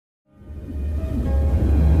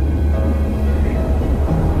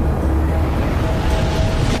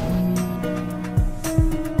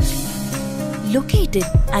located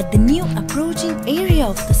at the new approaching area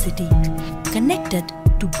of the city, connected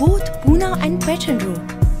to both Pune and Patan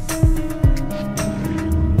Road.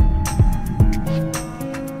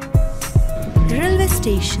 Railway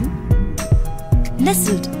station,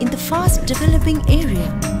 nestled in the fast developing area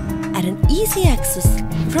at an easy access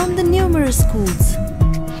from the numerous schools.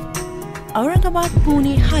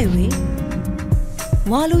 Aurangabad-Pune Highway,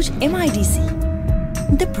 Waluj MIDC.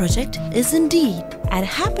 The project is indeed a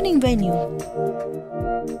happening venue.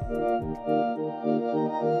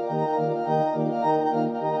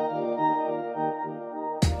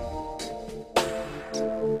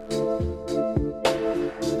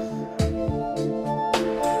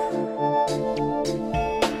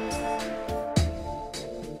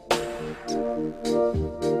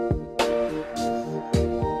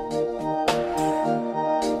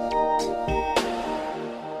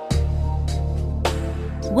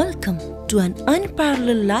 Welcome to an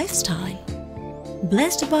unparalleled lifestyle,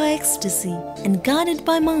 blessed by ecstasy and guarded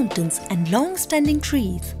by mountains and long-standing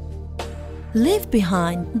trees. Leave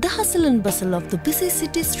behind the hustle and bustle of the busy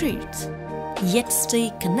city streets, yet stay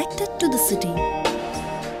connected to the city.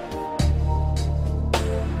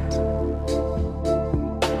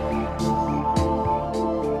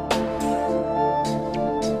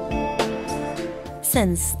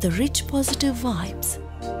 Sense the rich positive vibes.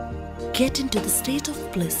 Get into the state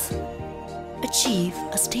of bliss. Achieve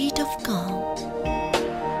a state of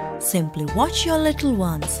calm. Simply watch your little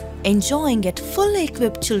ones enjoying at fully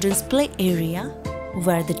equipped children's play area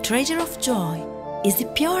where the treasure of joy is the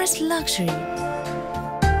purest luxury.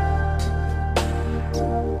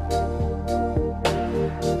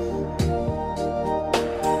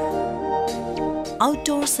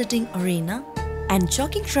 Outdoor sitting arena and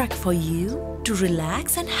jogging track for you to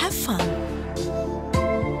relax and have fun.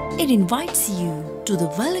 It invites you to the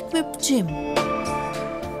well-equipped gym.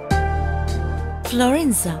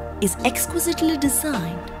 Florenza is exquisitely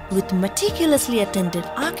designed with meticulously attended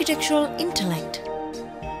architectural intellect.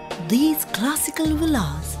 These classical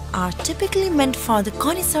villas are typically meant for the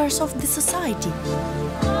connoisseurs of the society.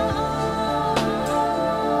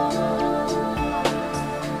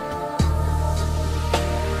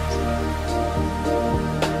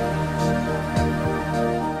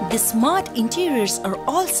 The smart interiors are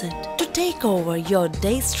all set to take over your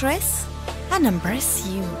day's stress and embrace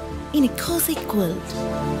you in a cozy quilt.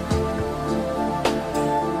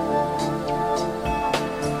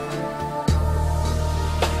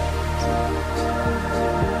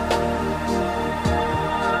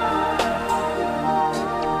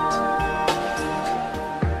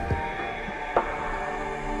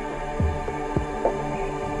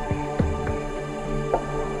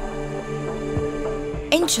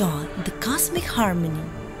 Enjoy the cosmic harmony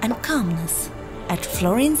and calmness at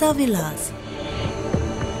Florenza Villas.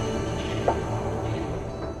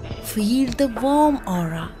 Feel the warm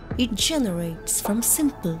aura it generates from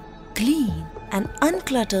simple, clean and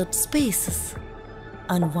uncluttered spaces.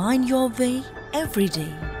 Unwind your way every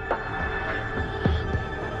day.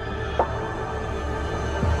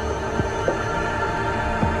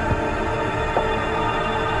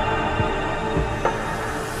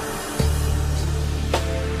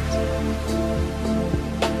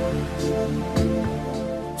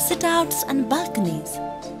 Sit-outs and balconies.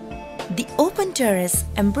 The open terrace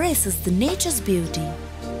embraces the nature's beauty.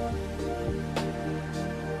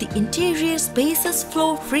 The interior spaces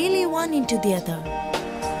flow freely one into the other.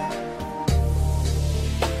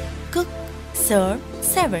 Cook, serve,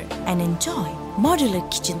 savor and enjoy modular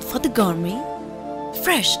kitchen for the gourmet,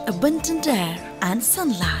 fresh abundant air and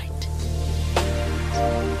sunlight.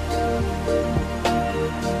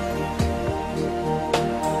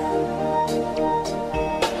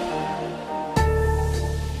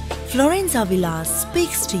 Florenza Villas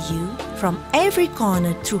speaks to you from every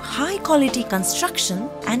corner through high-quality construction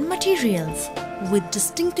and materials with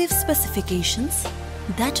distinctive specifications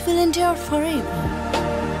that will endure forever.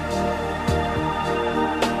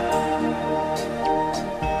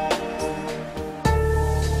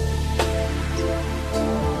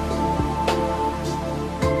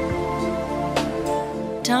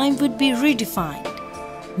 Time would be redefined.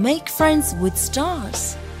 Make friends with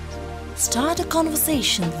stars. Start a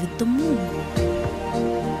conversation with the moon.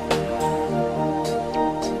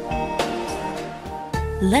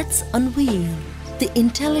 Let's unveil the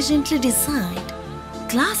intelligently designed,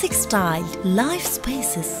 classic-styled life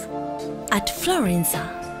spaces at Florenza,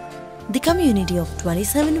 the community of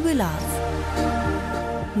 27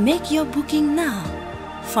 villas. Make your booking now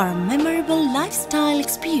for a memorable lifestyle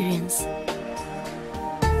experience